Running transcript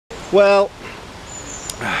Well,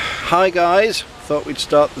 hi guys, thought we'd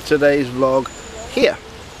start today's vlog here.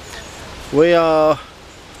 We are,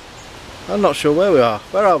 I'm not sure where we are.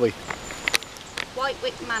 Where are we?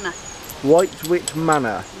 Wightwick Manor. Wightwick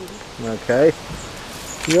Manor. Okay.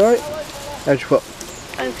 You alright? How's your foot?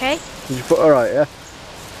 Okay. Is your foot alright, yeah?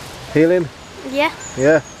 Healing? Yeah.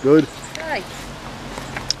 Yeah, good. Right.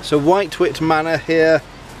 So Wightwick Manor here,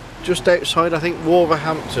 just outside I think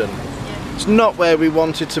Wolverhampton. Yeah. It's not where we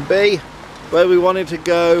wanted to be, where we wanted to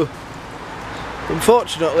go.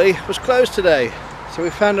 Unfortunately, it was closed today. So we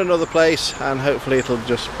found another place and hopefully it'll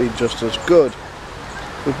just be just as good.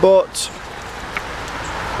 We bought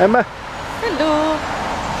Emma. Hello.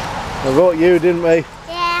 We bought you, didn't we?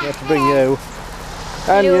 Yeah. We had to bring you.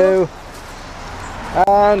 And you.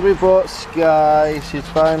 And we bought Sky. She's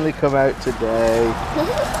finally come out today.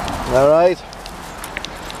 Alright.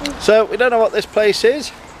 So we don't know what this place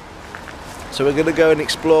is. So we're going to go and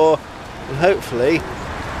explore and hopefully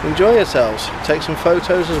enjoy ourselves. Take some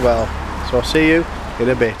photos as well. So I'll see you in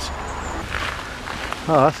a bit.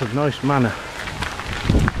 Oh, that's a nice manor.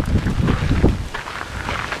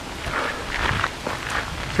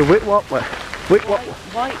 So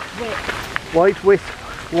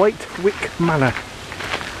Wightwick Manor.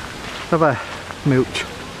 Have a mooch.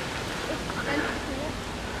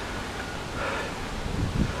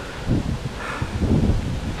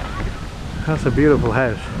 That's a beautiful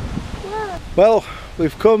house. Well,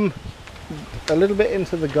 we've come a little bit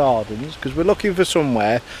into the gardens because we're looking for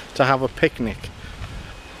somewhere to have a picnic.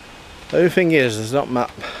 The only thing is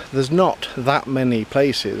there's not that many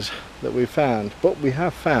places that we found, but we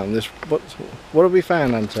have found this. What have we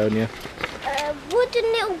found, Antonia? A wooden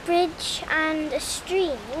little bridge and a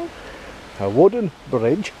stream. A wooden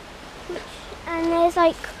bridge. And there's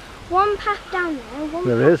like one path down there, one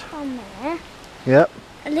path down there. Yep.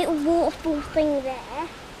 A little waterfall thing there.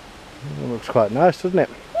 It looks quite nice, doesn't it?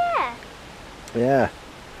 Yeah. Yeah.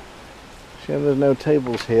 Shame there's no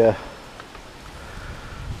tables here.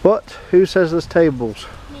 But who says there's tables?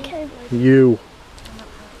 Koby. You.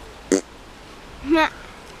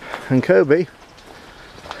 And Koby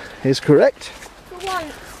is correct. For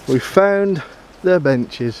once. We found their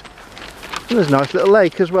benches. And there's a nice little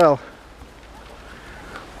lake as well.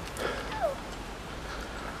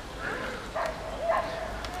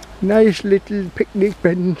 Nice little picnic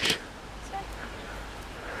bench.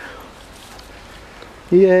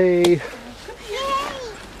 Yay! Yay!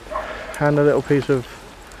 And a little piece of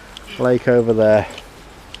lake over there.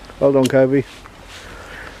 Well done, Koby.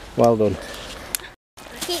 Well done.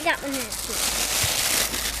 Keep that one there.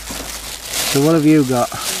 So what have you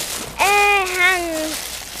got? Ham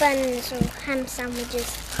buns or ham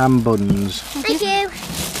sandwiches. Ham buns. Thank you.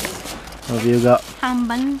 What have you got? Ham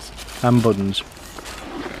buns. Ham buns.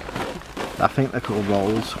 I think they're called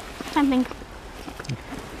rolls. Something.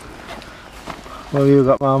 What have you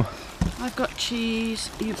got, Mum? I've got cheese.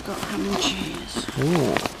 You've got ham and cheese.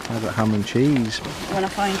 Oh, I've got ham and cheese. When I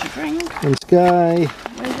find your drink. And Sky.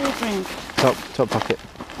 Where's your drink? Top pocket.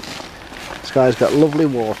 Sky's got lovely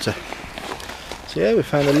water. So yeah, we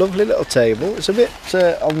found a lovely little table. It's a bit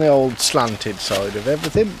on the old slanted side of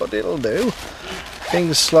everything, but it'll do.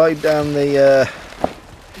 Things slide down the...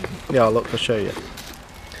 Yeah, look, I'll show you.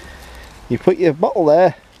 You put your bottle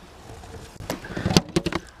there.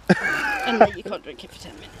 And then you can't drink it for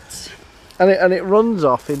 10 minutes. And it runs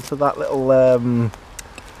off into that little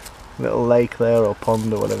little lake there, or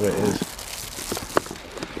pond, or whatever it is.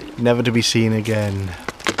 Never to be seen again.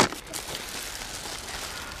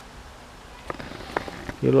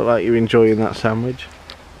 You look like you're enjoying that sandwich.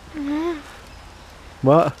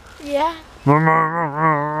 What? Yeah.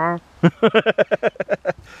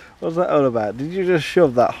 What's that all about? Did you just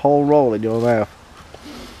shove that whole roll in your mouth?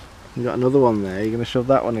 You got another one there. You're going to shove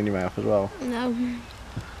that one in your mouth as well? No.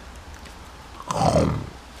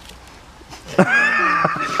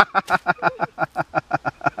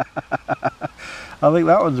 I think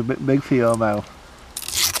that one's a bit big for your mouth.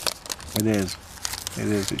 It is. It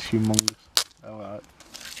is. It's humongous. Alright.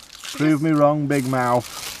 Prove me wrong, big mouth.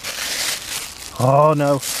 Oh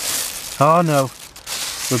no. Oh no.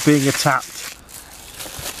 We're being attacked.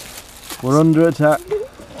 We're under attack.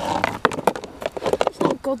 It's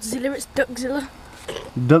not Godzilla, it's Duckzilla.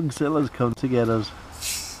 Duckzilla's come to get us.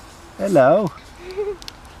 Hello.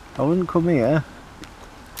 I wouldn't come here.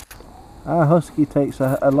 Our husky takes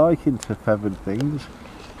a liking to feathered things.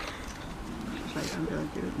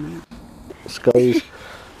 Skies.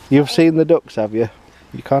 You've seen the ducks, have you?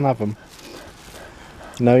 You can't have them.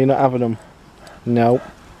 No, you're not having them. No.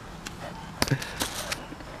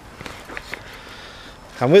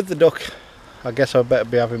 And with the duck, I guess I better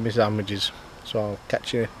be having my sandwiches. so I'll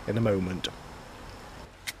catch you in a moment.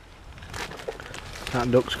 That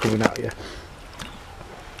duck's coming at you.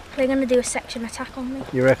 They're going to do a section attack on me.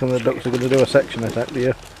 You reckon the ducks are going to do a section attack, do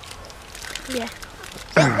you? Yeah.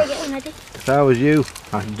 They're getting ready. If I was you,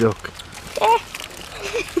 I'd duck. Yeah.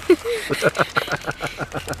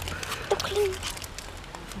 Duckling.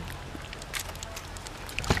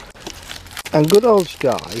 And good old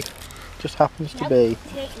Sky just happens to be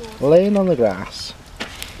laying on the grass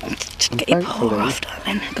Just and get your paw thankfully off,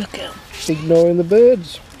 darling. Good girl. ignoring the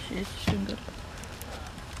birds. She's doing good.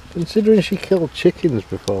 Considering she killed chickens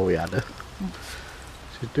before we had her,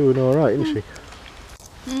 she's doing alright, isn't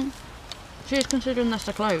she? She's considering this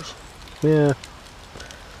a close. Yeah.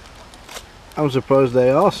 I'm surprised they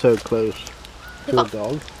are so close to a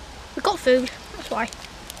dog. We've got food, that's why.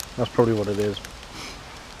 That's probably what it is.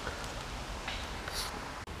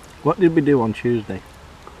 What did we do on Tuesday?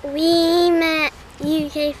 We met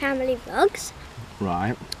UK Family Vlogs.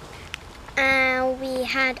 Right. And we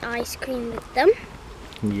had ice cream with them.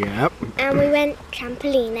 Yep. And we went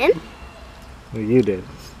trampolining. Well, you did.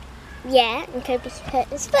 Yeah, and Koby hurt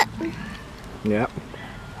his foot. Yep.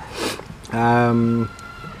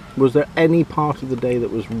 Was there any part of the day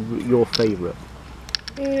that was your favourite?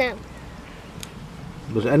 No.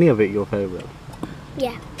 Was any of it your favourite?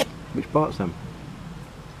 Yeah, Which parts then?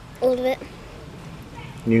 all of it.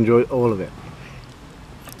 You enjoyed all of it?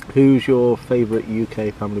 Who's your favourite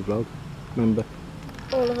UK family vlog member?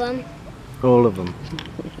 All of them. All of them.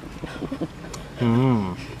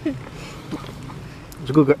 It's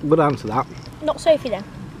a good answer, that. Not Sophie then.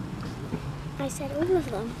 I said all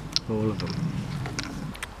of them. All of them.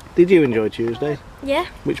 Did you enjoy Tuesday? Yeah.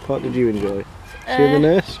 Which part did you enjoy? Seeing the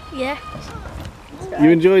nurse? Yeah.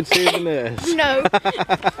 You enjoyed seeing the nurse? No.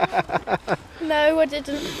 No, I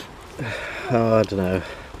didn't. Oh, I don't know.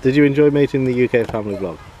 Did you enjoy meeting the UK family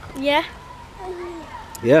vlog? Yeah.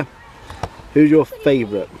 Yeah? Who's your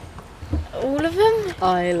favourite? All of them?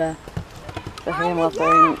 Isla. For him, I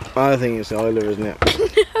think. I think it's Isla, isn't it?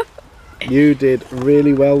 You did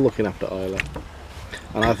really well looking after Isla.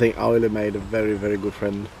 And I think Isla made a very, very good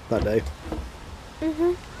friend that day.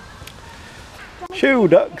 Shoo,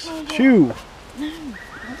 ducks! Shoo!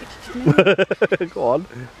 Go on.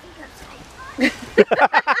 Join in!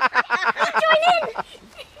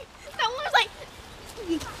 That one was like...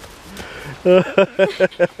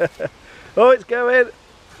 Oh, it's going!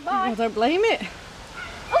 I don't blame it.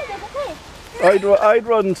 Oh, there's a pig. I'd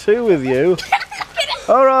run too with you.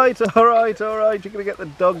 Alright, alright, alright, you're going to get the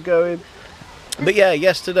dog going. But yeah,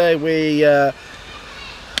 yesterday we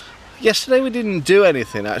didn't do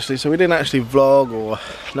anything actually, so we didn't actually vlog or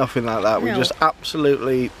nothing like that. We just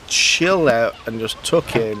absolutely chilled out and just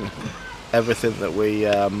took in everything that we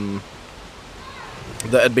that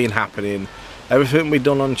had been happening, everything we'd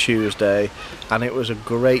done on Tuesday, and it was a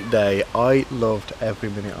great day. I loved every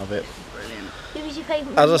minute of it. Brilliant. Who was your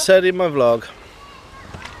favourite? As I said in my vlog,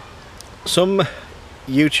 some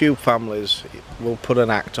YouTube families will put an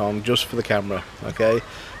act on just for the camera, okay?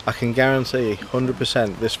 I can guarantee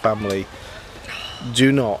 100% this family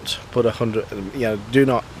do not put do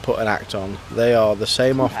not put an act on. They are the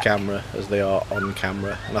same off camera as they are on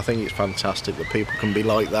camera, and I think it's fantastic that people can be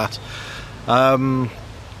like that. I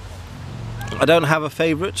don't have a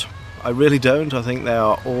favourite. I really don't. I think they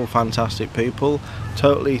are all fantastic people.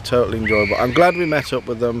 Totally enjoyable. I'm glad we met up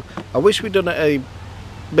with them. I wish we'd done it a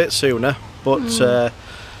bit sooner, but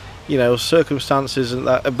you know, circumstances and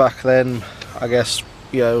that back then, I guess,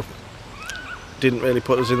 you know, didn't really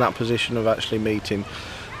put us in that position of actually meeting.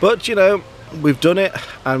 But you know, we've done it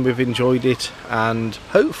and we've enjoyed it, and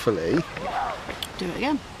hopefully Do it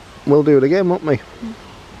again. we'll do it again, won't we?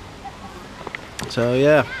 So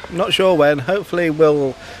yeah, not sure when. Hopefully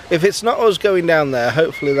we'll, if it's not us going down there,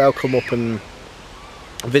 hopefully they'll come up and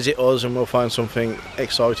visit us and we'll find something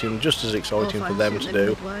exciting, just as exciting for them to do.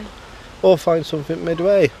 Midway. Or find something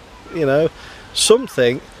midway, you know,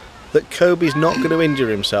 something that Koby's not going to injure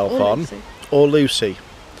himself Or on, Lucy. or Lucy.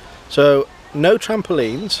 So no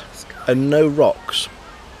trampolines and no rocks.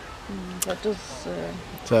 That does,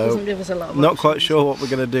 So doesn't give us a lot of not quite options. sure what we're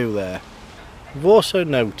going to do there. We've also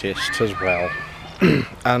noticed as well,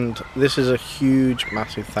 and this is a huge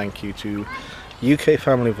massive thank you to UK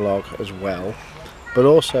Family Vlog as well, but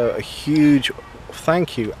also a huge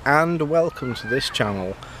thank you and welcome to this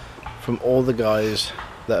channel from all the guys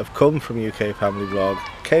that have come from UK Family Vlog,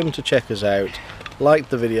 came to check us out, liked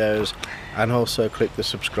the videos, and also clicked the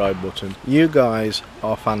subscribe button. You guys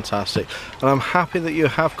are fantastic, and I'm happy that you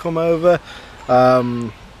have come over.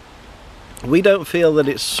 We don't feel that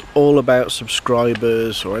it's all about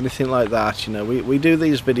subscribers or anything like that. You know, we do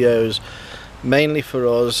these videos mainly for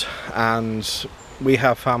us, and we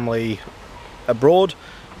have family abroad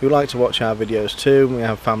who like to watch our videos too. We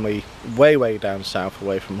have family way down south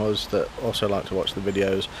away from us that also like to watch the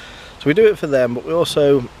videos, so we do it for them, but we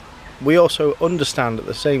also understand at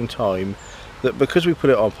the same time that because we put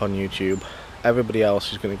it up on YouTube, everybody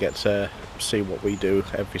else is going to get to see what we do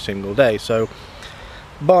every single day. So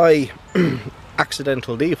by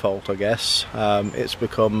accidental default, I guess, it's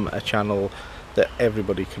become a channel that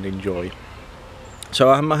everybody can enjoy. So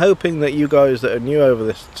I'm hoping that you guys that are new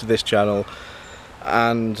over to this channel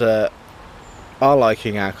and are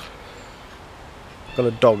liking our... got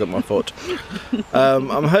a dog at my foot.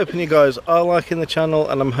 I'm hoping you guys are liking the channel,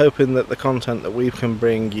 and I'm hoping that the content that we can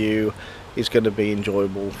bring you is going to be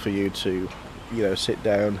enjoyable for you to, you know, sit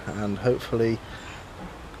down and hopefully,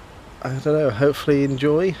 I don't know, hopefully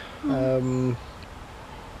enjoy. That's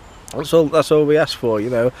all we ask for, you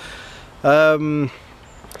know.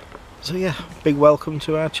 So yeah, big welcome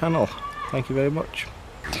to our channel. Thank you very much.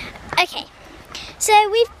 Okay, so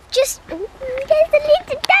we've just... Ooh, there's a little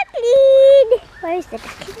duckling! Where is the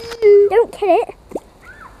duckling? Don't kill it.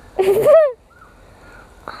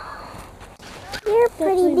 You're a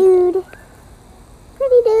pretty dude.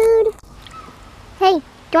 Pretty dude. Hey, do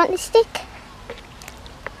you want the stick?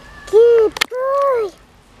 Good boy.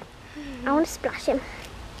 I want to splash him.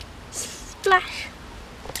 Splash.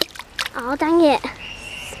 Oh, dang it.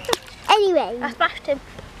 Anyway. I splashed him.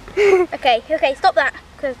 Okay, stop that.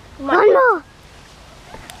 Cause One more.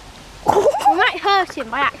 we might hurt him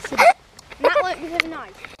by accident. And that won't be very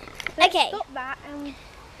nice. So Okay. Stop that and...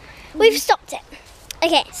 We've stopped it.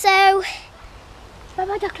 Okay, so...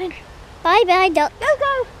 Bye-bye, duckling. Bye-bye, duck.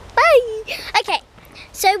 Go! Bye. Okay,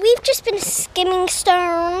 so we've just been skimming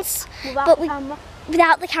stones. Without the camera.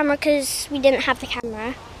 Without the camera, because we didn't have the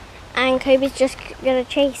camera. And Koby's just going to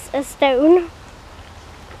chase a stone.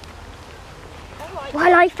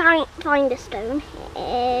 While I find a stone.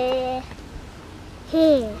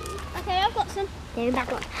 Here. Okay, I've got some. There, that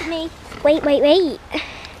one. Me. Wait.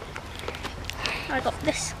 I got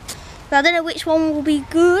this. But I don't know which one will be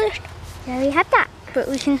good, There we have that. but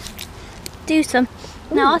we can do some.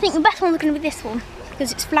 No, I think the best one's going to be this one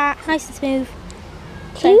because it's flat, nice and smooth.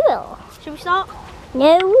 Cool. Should we start?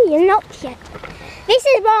 No, you're not yet. This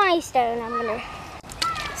is my stone. I'm going to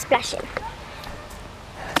splash it.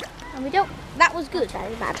 And we don't. That was good.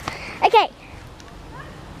 Very bad. Okay.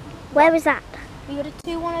 Where was that? We got a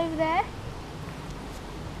 2-1 over there.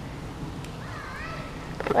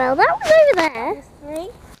 Well, that was over there. 3.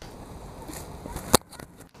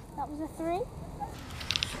 That was a 3.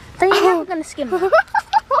 So you're never going to skim that.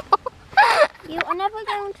 You are never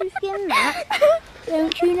going to skim that.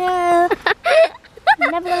 Don't you know?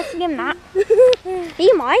 You're never going to skim that.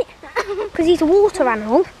 He might, because he's a water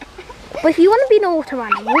animal. But if you want to be an water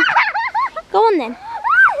animal, go on then.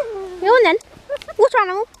 Go on then. Water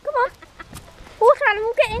animal, come on. Water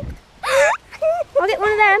animal, get in. I'll get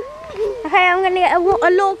one of them. Okay, I'm going to get a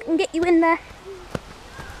log and get you in there.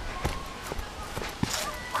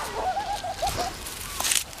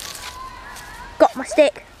 Got my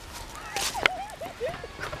stick.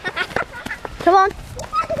 Come on.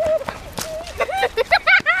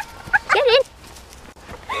 Get in.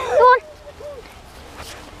 Go on.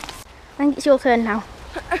 I think it's your turn now.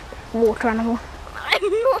 Water animal.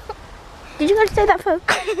 Did you go to throw that throw?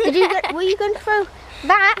 Were you going to throw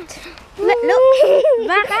that? Look,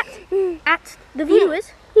 that at the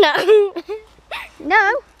viewers? No.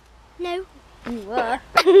 No. No. You were.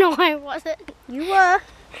 No, I wasn't. You were.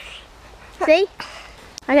 See?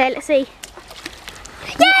 Okay, let's see.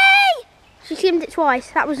 Yay! She skimmed it twice.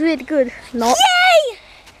 That was really good. Not. Yay!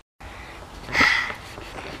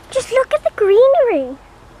 Just look at the greenery.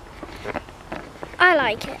 I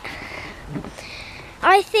like it.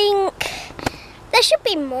 I think there should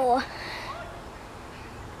be more.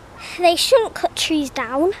 They shouldn't cut trees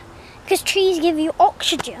down because trees give you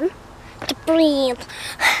oxygen to breathe.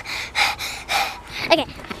 Okay,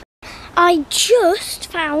 I just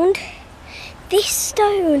found this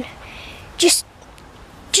stone just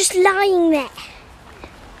lying there.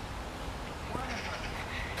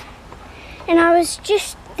 And I was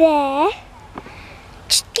just there,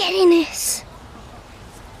 just getting this,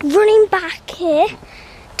 running back here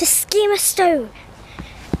to skim a stone.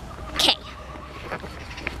 Okay,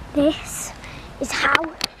 this is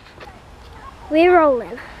how we're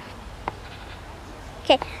rolling.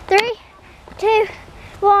 Okay, 3, 2,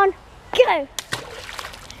 1, go!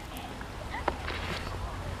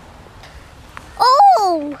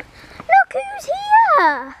 Oh, look who's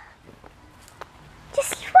here!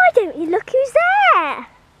 Just why don't you look who's there?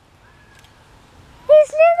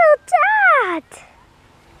 His little dad.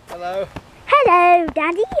 Hello. Hello,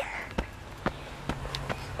 Daddy.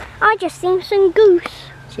 I just seen some goose.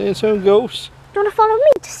 Seen some goose? Do you want to follow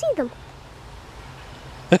me to see them?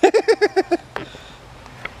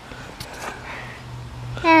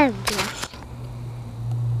 Oh, yes.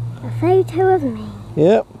 A photo of me.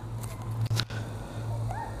 Yep.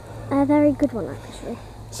 A very good one, actually.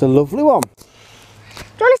 It's a lovely one. Do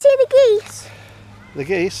you want to see the geese? The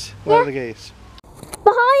geese? Where are the geese?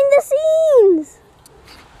 Behind the scenes!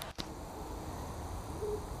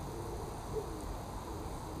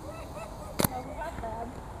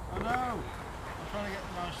 I know. I'm trying to get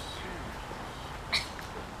the nice shoes.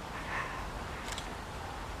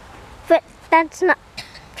 But Dad's not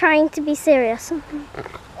trying to be serious.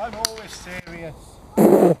 I'm always serious.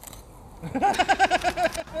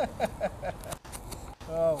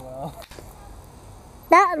 Oh well.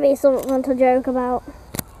 That would be something to joke about.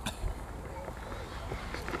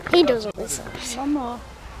 He doesn't listen. One more.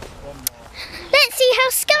 Let's see how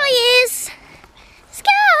Sky is.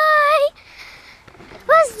 Sky!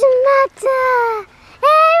 What's the matter?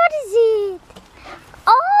 Hey, what is it?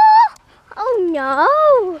 Oh! Oh no!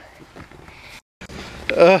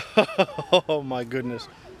 Oh my goodness.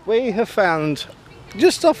 We have found,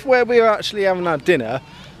 just off where we were actually having our dinner,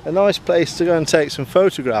 a nice place to go and take some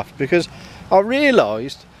photographs, because I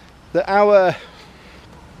realised that our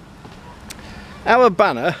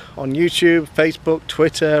banner on YouTube, Facebook,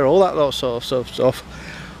 Twitter, all that sort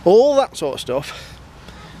of stuff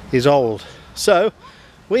is old. So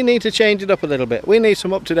we need to change it up a little bit. We need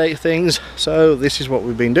some up-to-date things, so this is what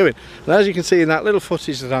we've been doing. And as you can see in that little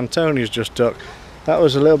footage that Antonia's just took, that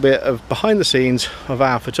was a little bit of behind the scenes of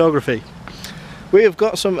our photography. We have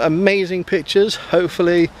got some amazing pictures.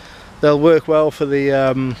 Hopefully they'll work well for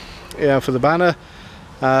the for the banner.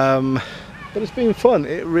 But it's been fun,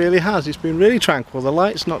 it really has. It's been really tranquil, the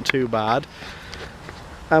light's not too bad.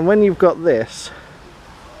 And when you've got this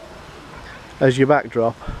as your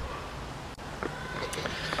backdrop,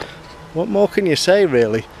 what more can you say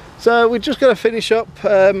really? So we're just going to finish up.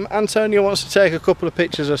 Antonia wants to take a couple of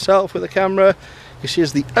pictures herself with the camera, because she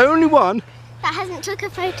is the only one That hasn't took a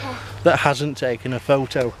photo. that hasn't taken a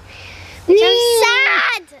photo. Which I'm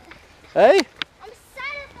sad! Hey? I'm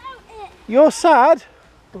sad about it! You're sad?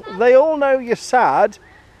 They all know you're sad.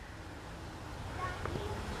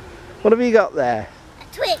 What have you got there?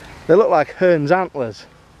 A twig. They look like Hearn's antlers.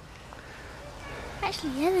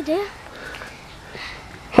 Actually, yeah, they do.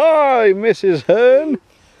 Hi, Mrs. Hearn.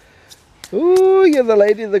 Ooh, you're the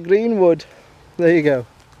lady of the greenwood. There you go.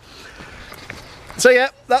 So yeah,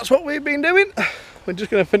 that's what we've been doing. We're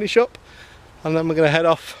just going to finish up and then we're going to head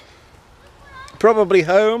off. Probably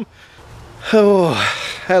home. Oh,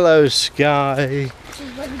 hello Sky.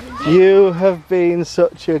 You have been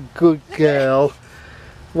such a good girl.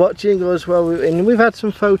 Watching us while we've had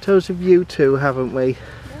some photos of you too, haven't we?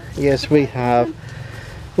 Yes, we have.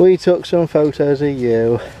 We took some photos of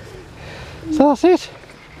you. So that's it.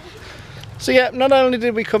 So yeah, not only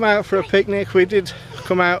did we come out for a picnic, we did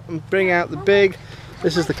come out and bring out the big,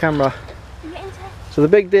 this is the camera. So the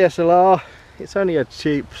big DSLR, it's only a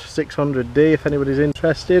cheap 600D if anybody's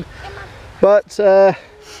interested. But We're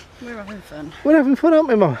having fun. we're having fun, aren't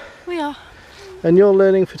we, Mum? We are. And you're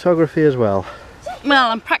learning photography as well. Well,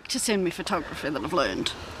 I'm practising my photography that I've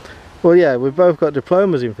learned. Well, yeah, we've both got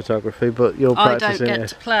diplomas in photography, but you're I practicing don't get it.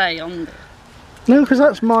 to play on the... No, because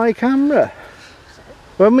that's my camera.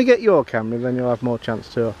 When we get your camera, then you'll have more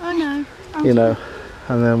chance to, I know. you know,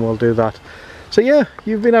 and then we'll do that. So yeah,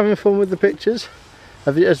 you've been having fun with the pictures.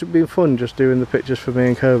 Has it been fun just doing the pictures for me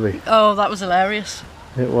and Koby? Oh, that was hilarious.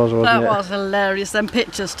 It was, wasn't That it? was hilarious. Them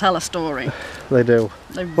pictures tell a story. They do.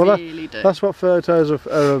 They Well, really do. That's what photos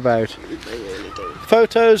are about. They really do.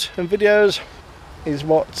 Photos and videos is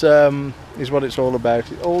what it's all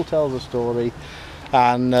about. It all tells a story,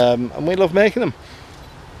 and we love making them.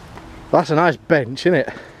 That's a nice bench, isn't it?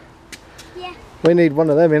 Yeah. We need one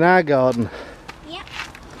of them in our garden. Yep.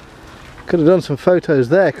 Could have done some photos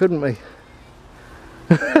there, couldn't we?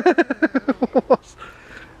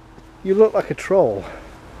 You look like a troll.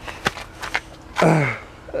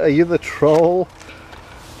 Are you the troll?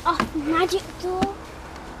 Oh, magic door.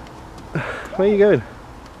 Where are you going?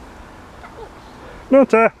 Not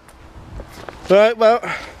there. Right, well,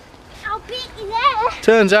 I'll beat you there.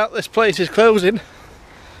 turns out this place is closing,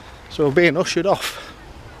 so we're being ushered off.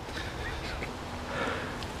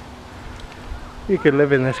 You could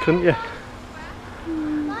live in this, couldn't you?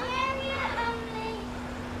 My area only.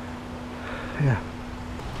 Yeah.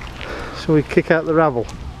 So we kick out the rabble.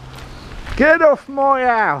 Get off my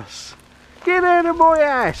house! Get out of my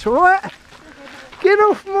house, alright? Get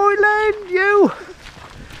off my land, you!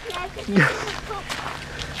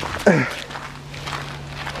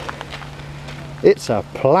 It's a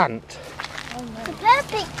plant. The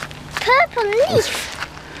purple leaf.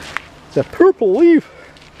 It's a purple leaf.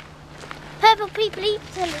 Purple people leaf.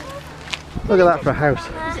 Look at that for a house.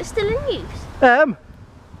 Is it still in use? Come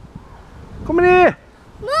in here.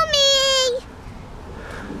 Mummy!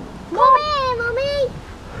 Come here, Mummy!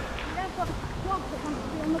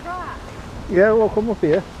 Yeah, we'll come up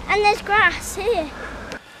here. And there's grass here.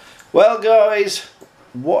 Well guys,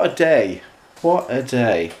 what a day. What a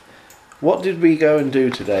day. What did we go and do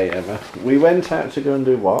today, Emma? We went out to go and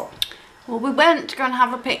do what? Well, we went to go and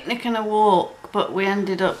have a picnic and a walk, but we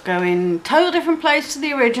ended up going total different place to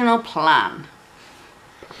the original plan.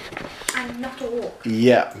 And not a walk.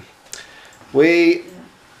 Yeah. We,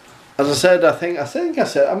 as I said, I think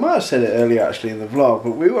I might have said it earlier actually in the vlog,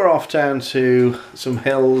 but we were off down to some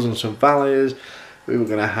hills and some valleys. We were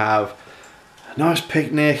going to have a nice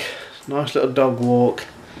picnic, nice little dog walk,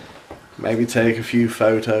 maybe take a few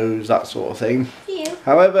photos, that sort of thing.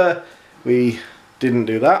 However, we didn't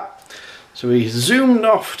do that. So we zoomed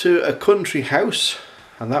off to a country house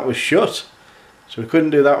and that was shut. So we couldn't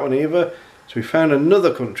do that one either. So we found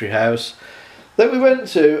another country house that we went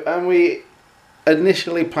to, and we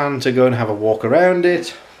initially planned to go and have a walk around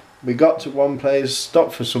it. We got to one place,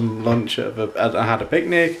 stopped for some lunch, I had a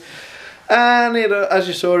picnic, and it, as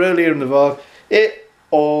you saw earlier in the vlog, it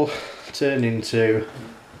all turned into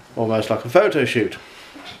almost like a photo shoot.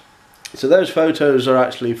 So those photos are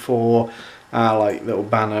actually for our like little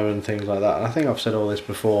banner and things like that, and I think I've said all this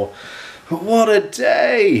before, but what a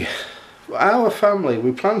day! Our family,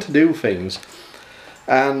 we plan to do things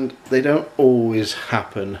and they don't always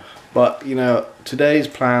happen, but you know, today's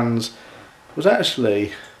plans was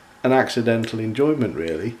actually an accidental enjoyment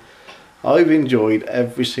really. I've enjoyed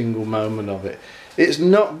every single moment of it. It's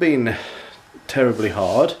not been terribly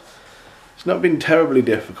hard, it's not been terribly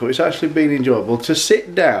difficult, it's actually been enjoyable to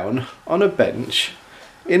sit down on a bench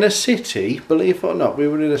in a city, believe it or not, we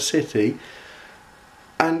were in a city,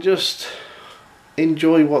 and just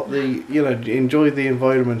enjoy what the, you know, enjoy the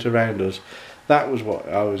environment around us. That was what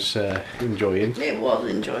I was enjoying. It was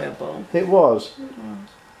enjoyable. It was.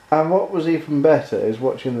 And what was even better is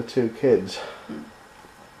watching the two kids,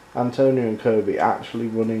 Antonia and Koby, actually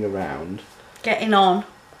running around. Getting on.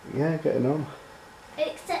 Yeah, getting on.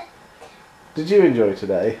 Except... Did you enjoy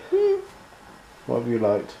today? What have you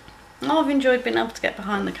liked? I've enjoyed being able to get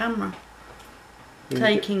behind the camera.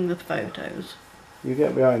 Taking the photos. You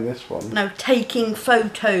get behind this one. No, taking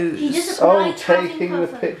photos. He doesn't Oh, like having taking the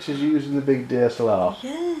cover. pictures using the big DSLR.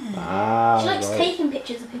 Yeah. Ah, She likes right. taking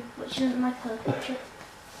pictures of people, but she doesn't like her picture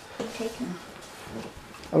being taken.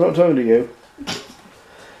 I'm not talking to you.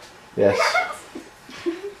 Yes.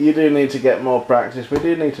 You do need to get more practice. We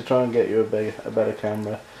do need to try and get you a better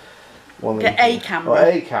camera. One that Get you a can- camera. Or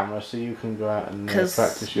a camera so you can go out and practice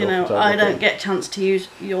Because, your you know, photography. I don't get a chance to use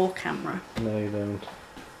your camera. No, you don't.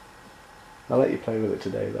 I'll let you play with it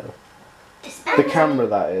today though. The camera,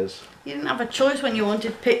 that is. You didn't have a choice when you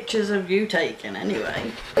wanted pictures of you taken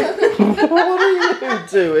anyway. What are you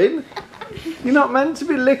doing? You're not meant to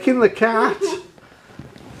be licking the cat.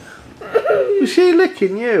 Was she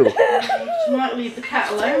licking you? She might leave the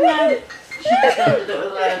cat alone now. She's started a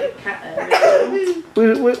little cat area.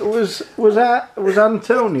 Was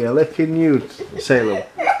Antonia licking you, Salem?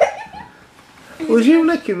 Was you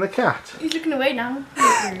licking the cat? He's looking away now.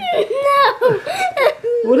 No!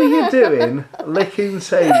 What are you doing? Licking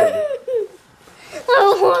Salem?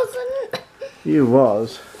 I wasn't. You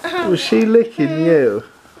was. Was she licking you?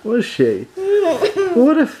 Was she?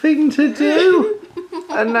 What a thing to do!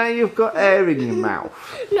 And now you've got air in your mouth.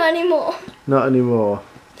 Not anymore. Not anymore.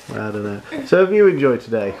 I don't know. So have you enjoyed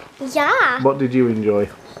today? Yeah. What did you enjoy?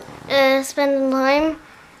 Spending time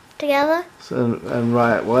together. So, and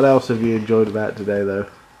right, what else have you enjoyed about today though?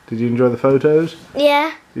 Did you enjoy the photos?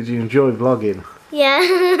 Yeah. Did you enjoy vlogging? Yeah.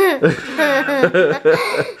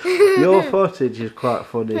 Your footage is quite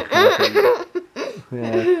funny, I think.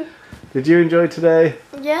 Yeah. Did you enjoy today?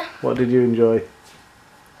 Yeah. What did you enjoy?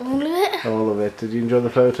 All of it. All of it. Did you enjoy the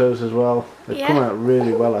photos as well? They've Yeah. come out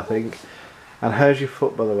really well, I think. And how's your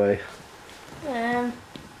foot, by the way?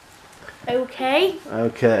 Okay.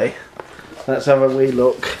 Okay. Let's have a wee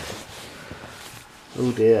look.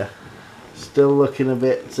 Oh dear. Still looking a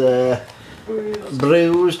bit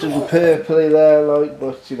bruised and purpley there, like,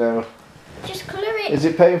 but you know. Just colour it. Is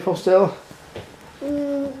it painful still?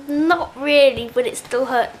 Not really, but it still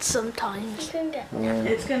hurts sometimes.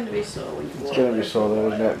 It's going to be sore when you walk. It's going to be sore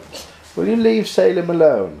though, isn't it? Will you leave Salem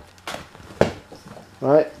alone?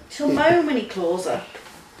 Right? She'll moan when he claws her.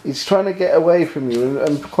 He's trying to get away from you,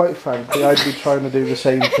 and quite frankly, I'd be trying to do the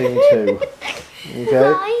same thing too. Okay?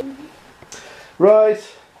 Bye. Right.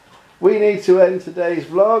 we need to end today's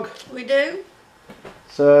vlog. We do.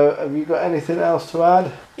 So have you got anything else to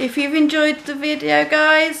add? If you've enjoyed the video,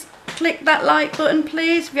 guys, click that like button,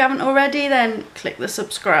 please. If you haven't already, then click the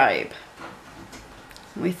subscribe.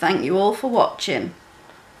 We thank you all for watching.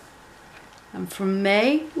 And from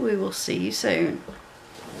me, we will see you soon.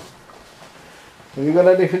 Have you got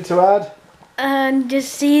anything to add? And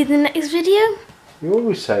just see you in the next video. You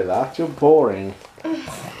always say that. You're boring.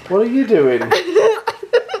 What are you doing?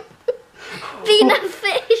 Being a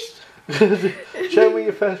fish. Show me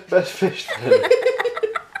your best fish then.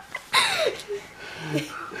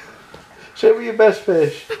 Show me your best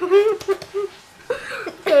fish.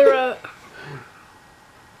 Alright.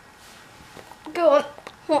 Go on.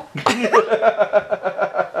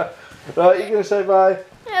 Right, you're going to say bye?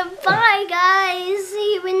 Bye guys.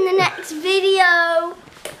 See you in the next video.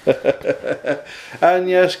 And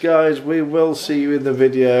yes, guys, we will see you in the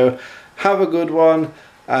video. Have a good one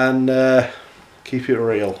and keep it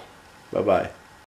real. Bye bye.